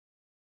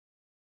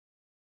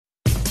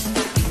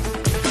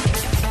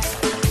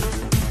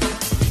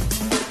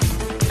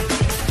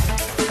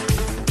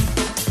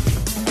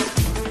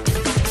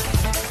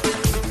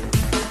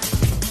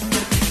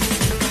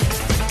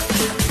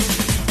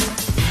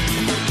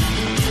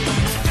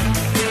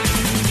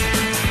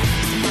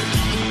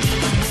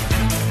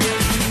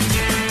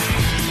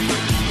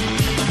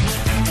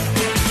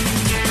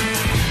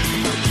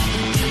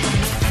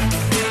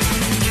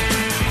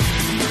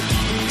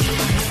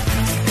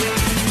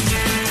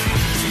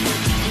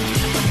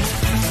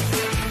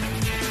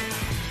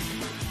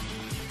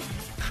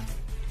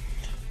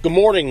Good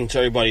morning to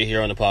everybody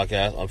here on the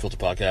podcast, Unfiltered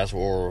Podcast,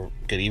 or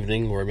good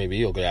evening, or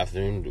maybe, or good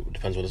afternoon,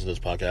 depends when this is this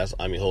podcast.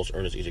 I'm your host,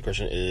 Ernest E.J.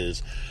 Christian. It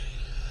is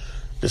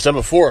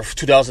December 4th,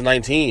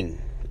 2019,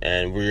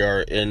 and we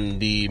are in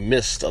the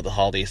midst of the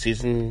holiday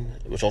season,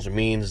 which also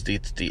means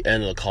the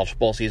end of the college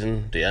football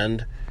season, the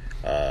end.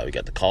 We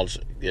got the college,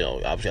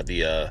 obviously got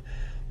the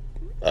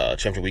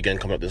championship weekend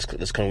coming up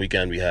this coming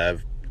weekend. We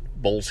have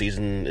bowl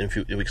season in a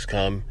few weeks to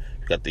come.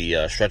 We got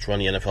the stretch run,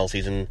 the NFL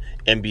season,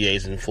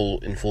 NBA's in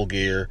full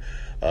gear.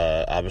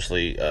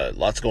 Obviously,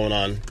 lots going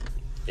on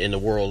in the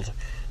world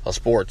of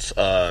sports.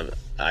 I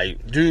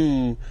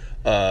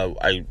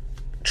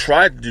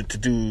tried to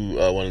do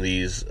one of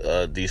these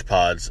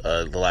pods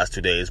the last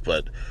 2 days,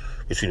 but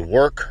between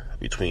work,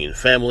 between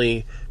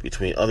family,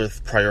 between other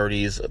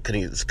priorities, I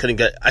couldn't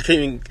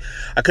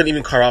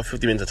even carve out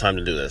 50 minutes of time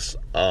to do this.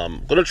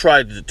 I'm gonna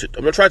try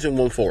to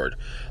move forward,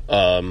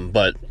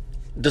 but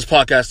this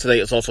podcast today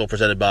is also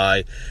presented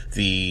by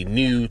the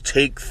new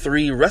Take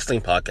 3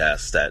 Wrestling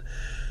podcast that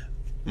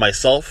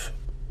myself,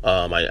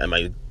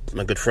 my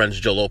good friends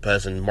Joe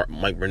Lopez and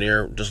Mike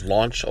Bernier just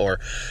launched, or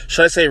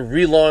should I say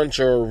relaunch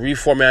or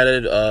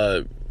reformatted,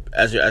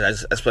 as I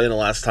explained the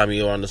last time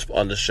you were on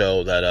the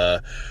show,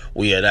 that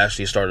we had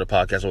actually started a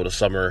podcast over the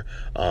summer,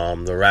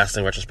 the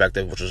Wrestling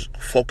Retrospective, which was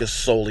focused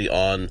solely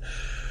on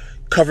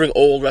covering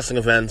old wrestling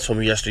events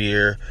from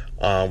yesteryear.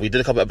 We did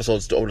a couple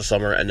episodes over the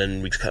summer, and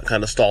then we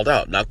kind of stalled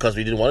out. Not because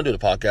we didn't want to do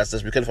the podcast,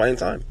 as we couldn't find any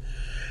time.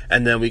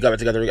 And then we got back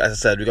together, as I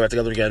said,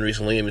 again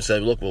recently, and we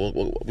said, look,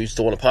 we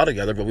still want to pod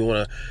together, but we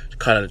want to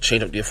kind of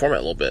change up the format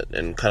a little bit,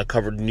 and kind of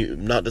cover new,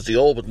 not just the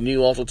old, but the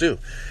new also too.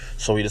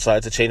 So we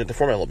decided to change up the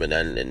format a little bit,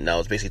 and now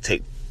it's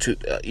basically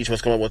each of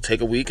us come up with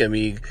take a week, and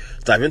we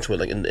dive into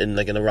it in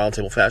a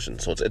roundtable fashion.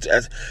 So it's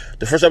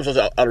the first episode's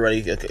out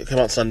already. It came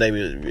out Sunday.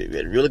 We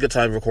had a really good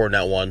time recording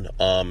that one.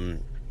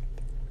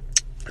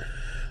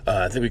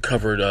 I think we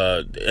covered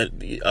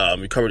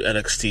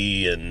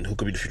NXT and who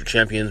could be the future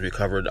champions.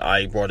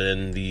 I brought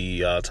in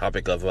the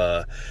topic of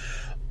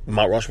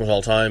Mount Rushmore's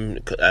all time.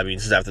 I mean,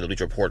 this is after the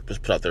Bleacher Report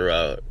just put out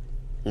their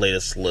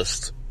latest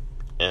list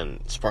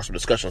and sparked some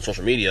discussion on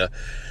social media.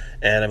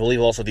 And I believe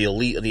also the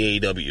Elite of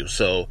the AEW.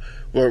 So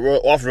we're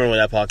off and running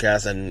with that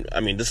podcast. And I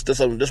mean, this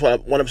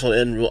one episode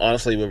in,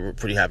 honestly, we're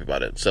pretty happy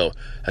about it. So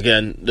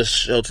again, this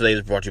show today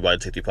is brought to you by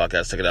Take 3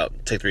 Podcast. Check it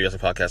out. Take 3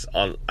 Wrestling Podcast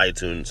on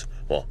iTunes.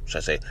 Well, should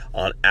I say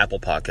on Apple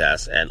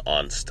Podcasts and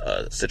on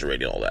Stitcher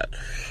Radio and all that.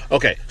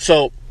 Okay,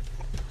 so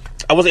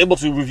I was able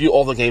to review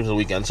all the games of the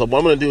weekend. So what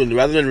I'm going to do,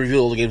 rather than review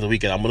all the games of the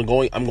weekend, I'm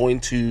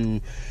going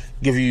to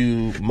give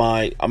you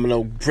I'm going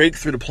to break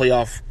through the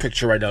playoff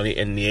picture right now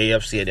in the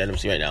AFC and the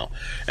NFC right now,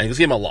 and just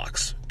give my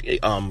locks.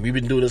 We've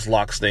been doing this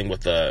locks thing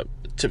with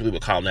typically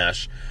with Kyle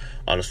Nash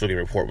on the Studio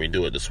Report. We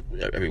do it this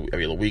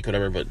every other week,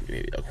 whatever. But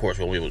of course,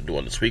 we won't be able to do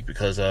one this week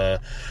because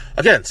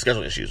again,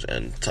 scheduling issues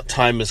and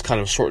time is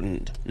kind of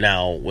shortened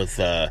now with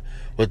that.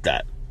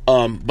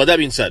 But that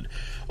being said,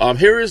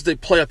 here is the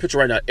playoff picture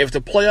right now. If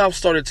the playoffs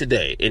started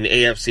today in the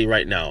AFC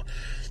right now,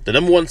 the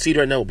number one seed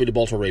right now will be the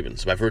Baltimore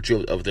Ravens by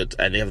virtue of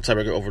and they have a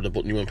tiebreaker over the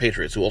New England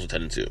Patriots, who also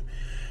 10-2.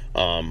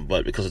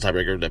 But because of the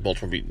tiebreaker that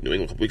Baltimore beat New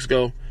England a couple weeks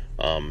ago,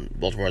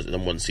 Baltimore has the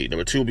number one seed.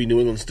 Number two will be New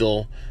England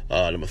still.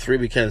 Number three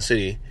will be Kansas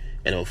City.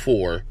 And number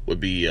four would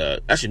be...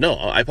 actually, no,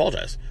 I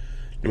apologize.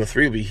 Number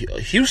three would be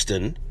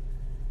Houston.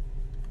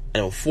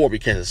 And number four would be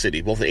Kansas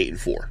City. Both at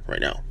 8-4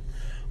 right now.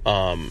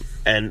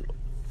 And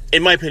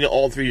in my opinion,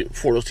 all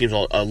four of those teams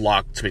are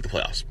locked to make the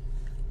playoffs.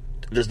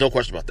 There's no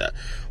question about that.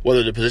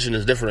 Whether the position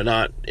is different or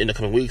not in the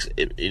coming weeks,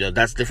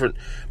 that's different.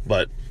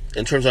 But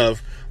in terms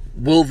of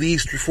will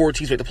these four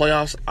teams make the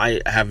playoffs,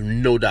 I have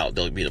no doubt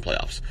they'll be in the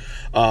playoffs.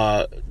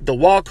 The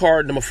wild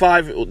card, number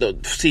 5, the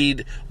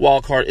seed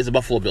wild card is the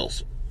Buffalo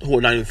Bills, who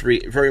are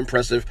 9-3. Very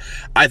impressive.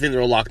 I think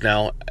they're locked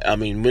now. I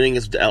mean, winning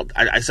is...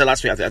 I said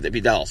last week they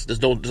beat Dallas.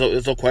 There's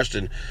no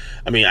question.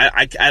 I mean,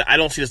 I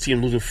don't see this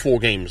team losing 4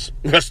 games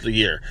the rest of the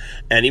year.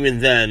 And even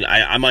then,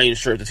 I'm not even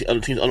sure if the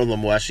other teams under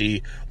them will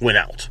actually win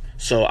out.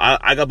 So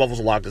I got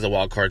Buffalo locked as a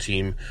wild card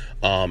team.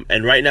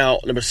 And right now,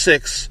 number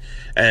 6,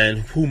 and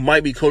who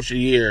might be coach of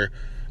the year,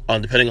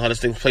 depending on how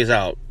this thing plays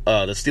out,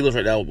 the Steelers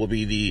right now will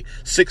be the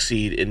 6th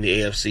seed in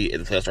the AFC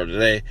in the playoffs start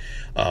today.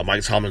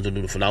 Mike Tomlin's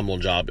doing a phenomenal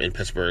job in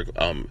Pittsburgh.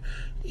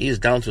 He is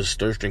down to his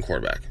third-string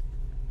quarterback.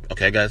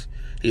 Okay, guys?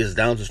 He is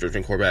down to his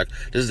third-string quarterback.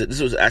 This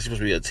was actually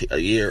supposed to be a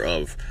year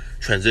of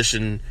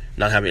transition,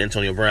 not having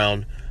Antonio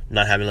Brown,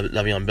 not having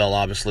Le'Veon Bell,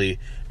 obviously,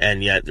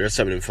 and yet they're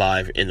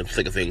 7-5 in the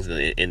thick of things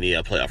in the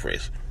playoff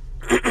race.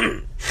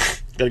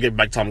 Gotta give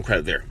Mike Tomlin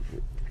credit there.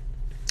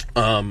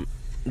 I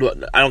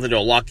don't think they're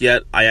locked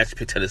yet. I actually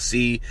picked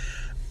Tennessee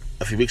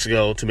a few weeks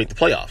ago to make the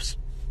playoffs.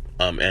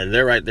 And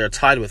they're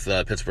tied with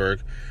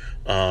Pittsburgh.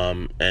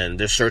 And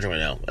they're surging right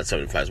now at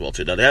 7-5 as well,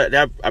 too. Now, they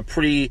have a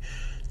pretty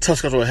tough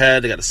schedule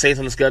ahead. They got the Saints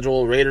on the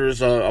schedule.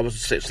 Raiders, I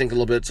was thinking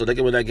a little bit, so they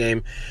can win that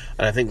game.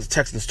 And I think the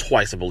Texans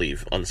twice, I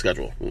believe, on the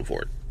schedule moving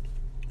forward.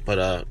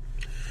 But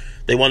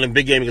they won a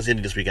big game against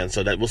Indy this weekend,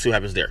 so we'll see what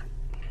happens there.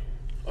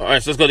 All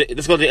right, so let's go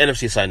to the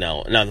NFC side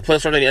now. Now the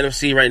playoffs are in the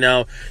NFC right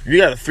now. We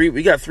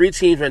got three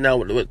teams right now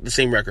with the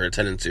same record,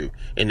 10-2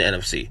 in the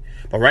NFC.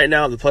 But right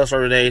now the playoffs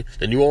are today.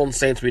 The New Orleans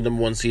Saints will be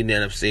number 1 seed in the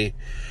NFC.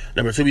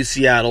 Number 2 would be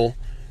Seattle.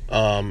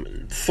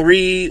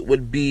 3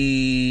 would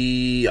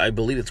be, I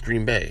believe it's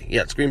Green Bay.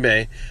 Yeah, it's Green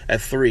Bay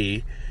at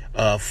 3.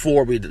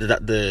 4 would be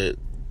the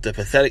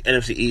pathetic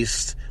NFC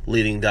East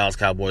leading Dallas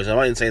Cowboys. I'm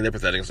not even saying they're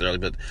pathetic necessarily,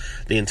 but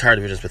the entire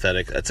division is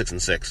pathetic at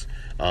 6-6.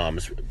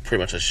 It's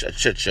pretty much a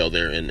shit show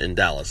there in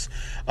Dallas.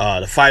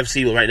 The 5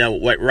 seed right now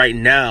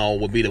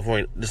would be the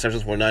San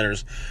Francisco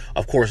 49ers.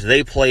 Of course,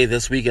 they play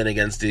this weekend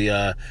against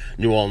the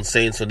New Orleans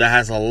Saints, so that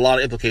has a lot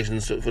of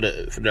implications for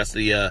the rest of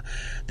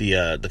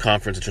the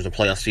conference in terms of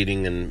playoff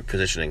seeding and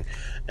positioning.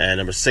 And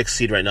number 6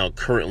 seed right now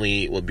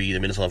currently would be the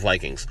Minnesota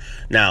Vikings.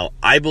 Now,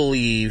 I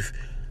believe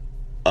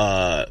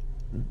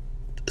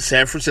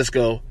San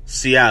Francisco,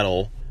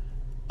 Seattle,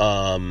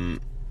 Green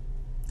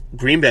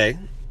Bay.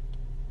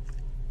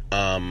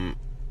 Who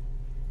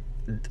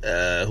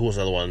was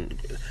the other one?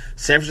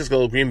 San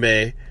Francisco, Green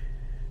Bay.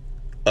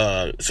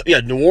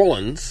 New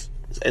Orleans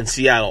and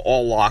Seattle,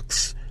 all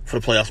locks for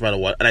the playoffs no matter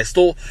what. And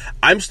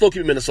I'm still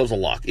keeping Minnesota a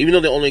lock. Even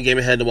though they're only a game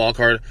ahead in the wild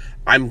card,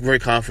 I'm very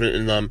confident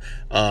in them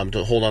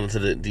to hold on to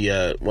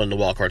the one of the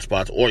wild card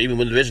spots, or even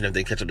win the division if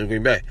they catch up to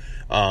Green Bay.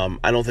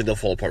 I don't think they'll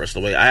fall apart the rest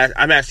of the way.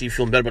 I'm actually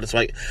feeling better about this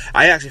fight.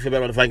 I actually feel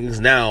better about the Vikings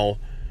now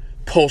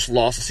post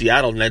loss to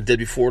Seattle than I did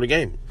before the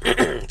game.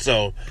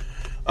 So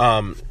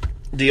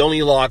the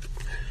only lock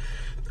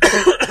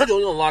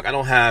I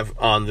don't have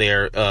on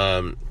there,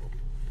 the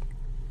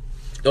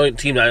only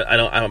team I'm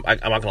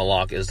not going to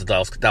lock is the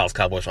Dallas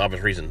Cowboys for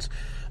obvious reasons.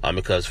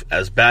 Because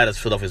as bad as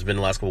Philadelphia's been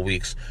the last couple of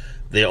weeks,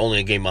 they're only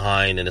a game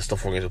behind and there's still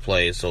 4 games to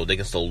play, so they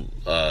can still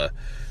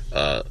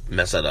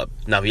mess that up.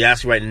 Now, if you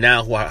ask me right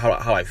now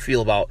how I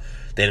feel about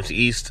the NFC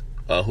East,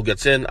 who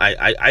gets in,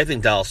 I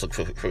think Dallas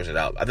figures it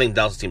out. I think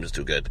Dallas' team is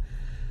too good.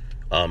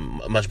 A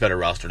much better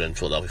roster than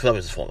Philadelphia.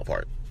 Philadelphia's just falling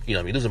apart. You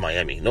know, I mean, losing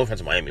Miami. No offense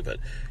to Miami, but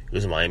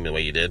losing Miami the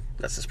way you did,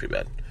 that's just pretty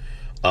bad.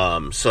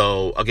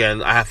 So,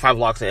 again, I have 5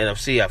 locks in the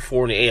NFC. I have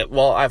 4 in the AFC.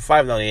 Well, I have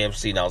 5 now in the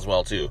AFC now as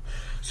well, too.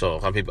 So,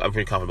 I'm pretty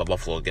confident about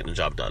Buffalo getting the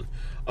job done.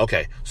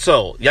 Okay,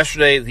 so,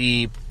 yesterday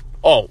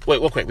real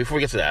quick, before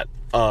we get to that.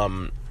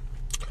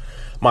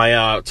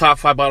 My top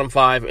 5, bottom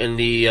 5 in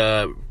the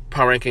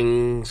power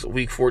rankings,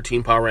 week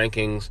 14 power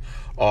rankings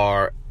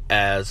are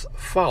as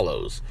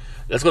follows.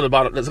 Let's go to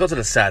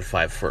the sad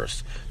 5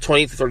 first.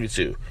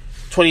 28-32.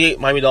 28,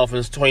 Miami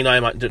Dolphins.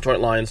 29, Detroit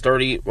Lions.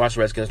 30,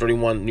 Washington Redskins.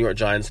 31, New York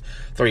Giants.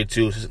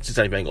 32,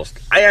 Cincinnati Bengals.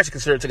 I actually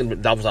considered taking the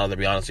Dolphins out of there, to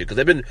be honest with you, because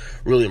they've been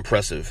really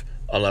impressive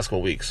on the last couple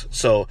of weeks.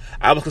 So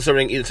I was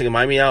considering either taking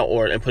Miami out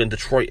and putting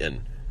Detroit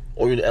in,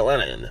 or even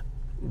Atlanta in.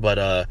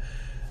 But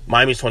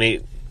Miami's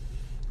 28,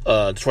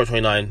 Detroit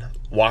 29,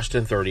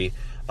 Washington 30,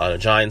 the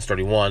Giants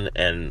 31,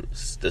 and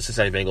the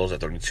Cincinnati Bengals at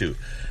 32.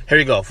 Here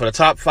you go. For the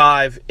top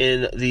 5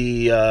 in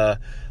the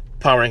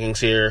power rankings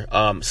here.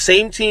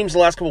 Same teams the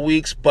last couple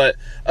weeks, but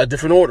a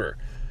different order.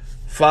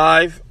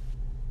 5,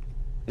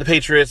 the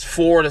Patriots.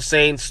 4, the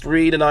Saints.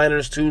 3, the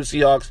Niners. 2, the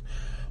Seahawks.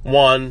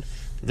 1,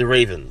 the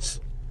Ravens.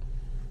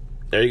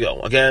 There you go.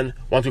 Again,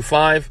 1 through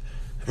 5.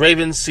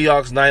 Ravens,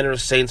 Seahawks,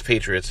 Niners, Saints,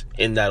 Patriots,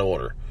 in that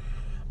order.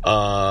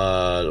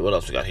 What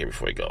else we got here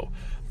before we go?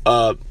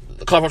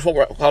 The college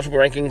football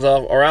rankings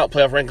are out.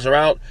 Playoff rankings are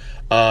out.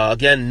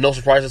 Again, no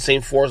surprises.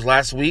 Same 4 as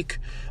last week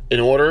in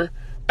order.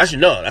 Actually,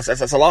 no.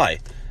 That's a lie.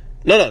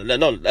 No.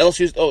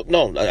 LSU's. Oh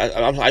no.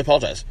 I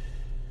apologize.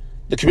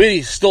 The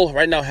committee still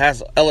right now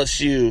has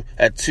LSU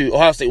at 2.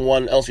 Ohio State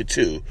 1. LSU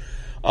 2.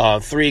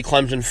 3.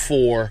 Clemson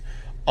 4.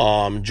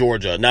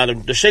 Georgia. Now the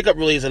shakeup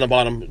really is in the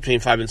bottom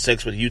between 5 and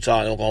 6 with Utah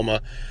and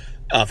Oklahoma.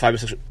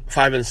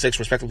 5 and 6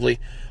 respectively.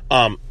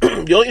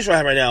 The only issue I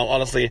have right now,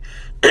 honestly,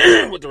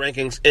 with the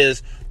rankings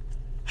is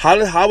how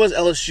is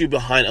LSU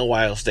behind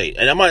Ohio State?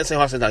 And I'm not saying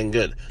Ohio State's not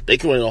good. They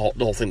can win the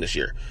whole thing this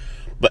year.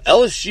 But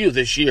LSU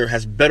this year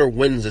has better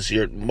wins this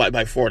year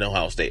by 4 than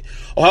Ohio State.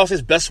 Ohio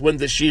State's best win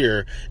this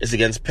year is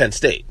against Penn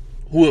State,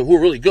 who are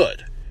really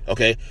good.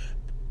 Okay,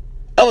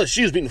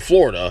 LSU's beating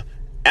Florida,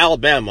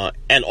 Alabama,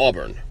 and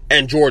Auburn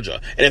and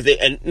Georgia.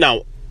 And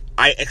now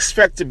I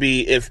expect to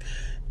be, if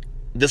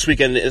this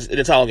weekend is in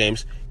the title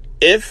games,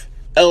 if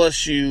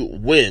LSU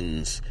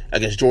wins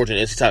against Georgia in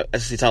the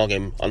SEC title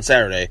game on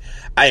Saturday,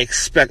 I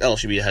expect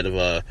LSU to be ahead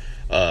of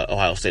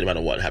Ohio State no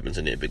matter what happens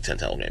in the Big Ten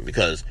title game,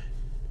 because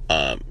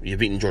you've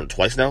beaten Georgia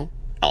twice now,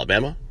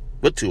 Alabama,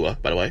 with Tua,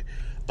 by the way.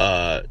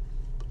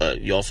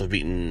 You also have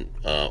beaten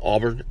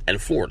Auburn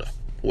and Florida,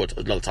 with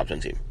another top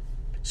 10 team.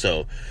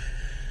 So,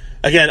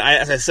 again,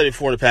 as I said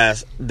before in the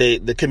past,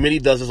 the committee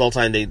does this all the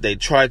time. They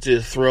try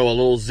to throw a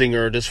little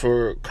zinger just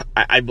for,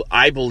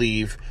 I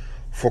believe,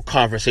 for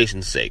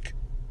conversation's sake.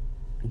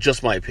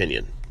 Just my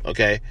opinion,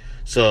 okay?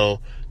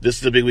 So, this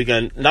is a big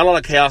weekend. Not a lot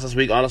of chaos this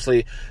week,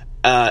 honestly.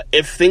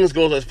 If things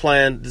go as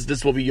planned,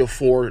 this will be your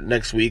 4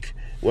 next week,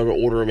 whatever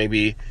order it may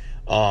be.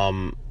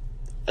 The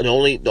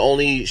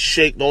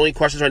only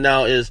questions right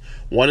now is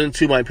 1 and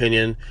 2, my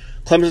opinion.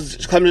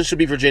 Clemson should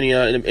beat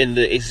Virginia in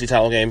the ACC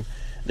title game.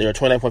 They are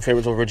 29-point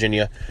favorites over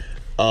Virginia.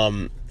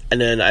 And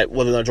then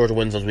whether or not Georgia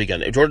wins this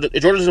weekend. If Georgia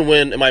doesn't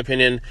win, in my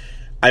opinion,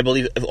 I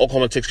believe if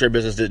Oklahoma takes care of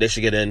business, they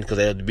should get in because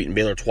they had beaten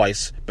Baylor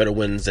twice, better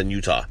wins than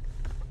Utah.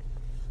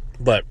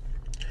 But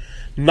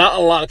not a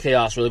lot of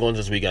chaos really going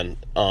into this weekend.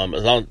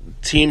 As long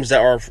teams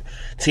that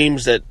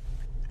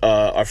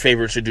are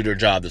favored should do their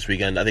job this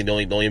weekend. I think the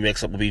only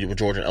mix-up will be with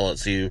Georgia and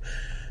LSU,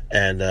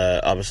 and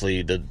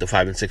obviously the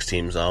 5 and 6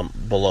 teams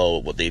below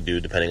what they do,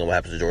 depending on what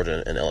happens to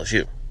Georgia and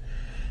LSU.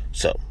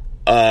 So,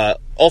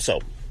 also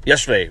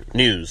yesterday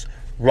news: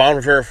 Ron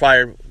Rivera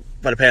fired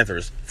by the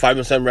Panthers.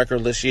 5-7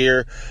 record this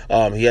year.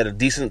 He had a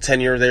decent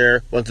tenure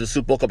there. Went to the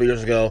Super Bowl a couple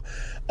years ago.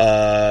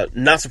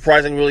 Not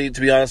surprising, really,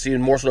 to be honest.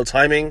 Even more so the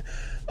timing.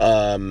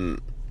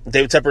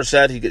 David Tepper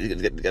said he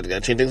got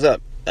to change things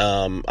up.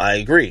 I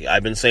agree.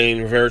 I've been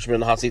saying Rivera's been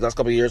in the hot seat the last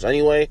couple of years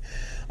anyway.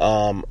 A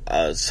lot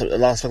of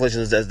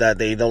speculation is that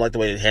they don't like the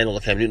way they handle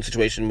the Cam Newton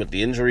situation with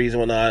the injuries and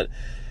whatnot.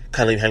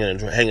 Kind of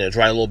hanging it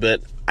dry a little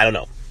bit. I don't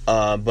know.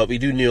 But we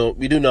do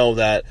know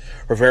that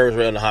Rivera was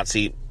right on the hot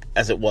seat,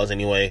 as it was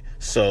anyway.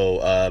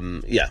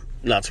 So, yeah,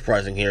 not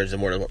surprising here. It's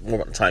more about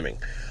the timing.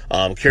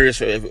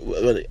 Curious.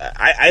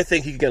 I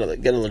think he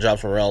can get on the job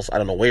somewhere else. I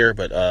don't know where,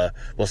 but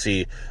we'll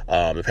see.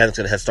 The Panthers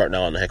get a head start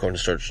now on the head coaching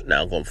search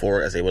now going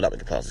forward, as they will not make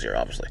the playoffs this year,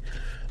 obviously.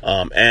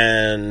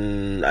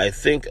 And I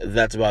think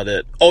that's about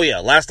it. Oh yeah,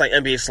 last night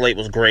NBA slate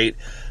was great.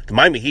 The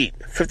Miami Heat,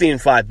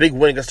 15-5, big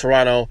win against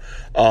Toronto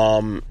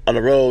on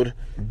the road.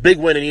 Big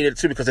win and needed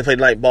too because they played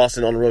tonight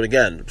Boston on the road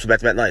again, so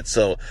back-to-back nights.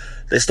 So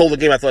they stole the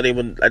game. I thought they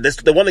would.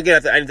 They won the game. I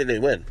didn't think they'd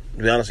win,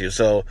 to be honest with you.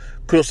 So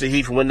kudos to the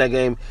Heat for winning that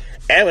game,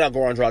 and without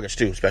Goran Dragic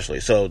too, especially.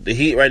 So the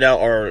Heat right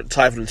now are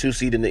tied for the 2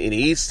 seed in the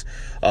East.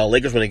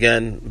 Lakers win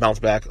again,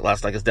 bounced back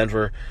last night against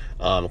Denver.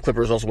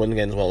 Clippers also win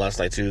again as well last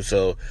night too.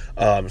 So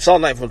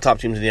solid night from the top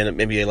teams in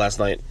the NBA last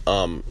night.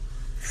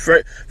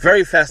 Very,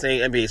 very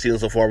fascinating NBA season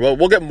so far.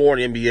 We'll get more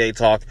in the NBA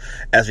talk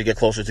as we get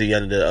closer to the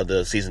end of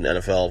the season,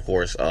 NFL, of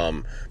course.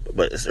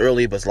 But it's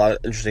early, but it's a lot of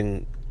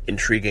interesting,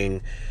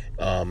 intriguing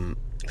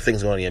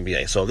things going on in the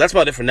NBA. So that's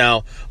about it for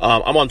now.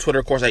 I'm on Twitter,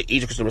 of course, at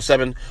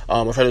EJChris7.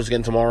 I'll try to do this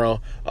again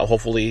tomorrow.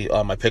 Hopefully,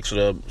 my picks for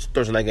the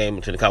Thursday night game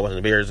between the Cowboys and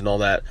the Bears and all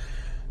that.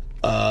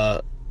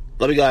 Love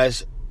you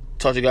guys.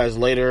 Talk to you guys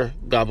later.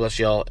 God bless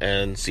y'all,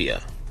 and see ya.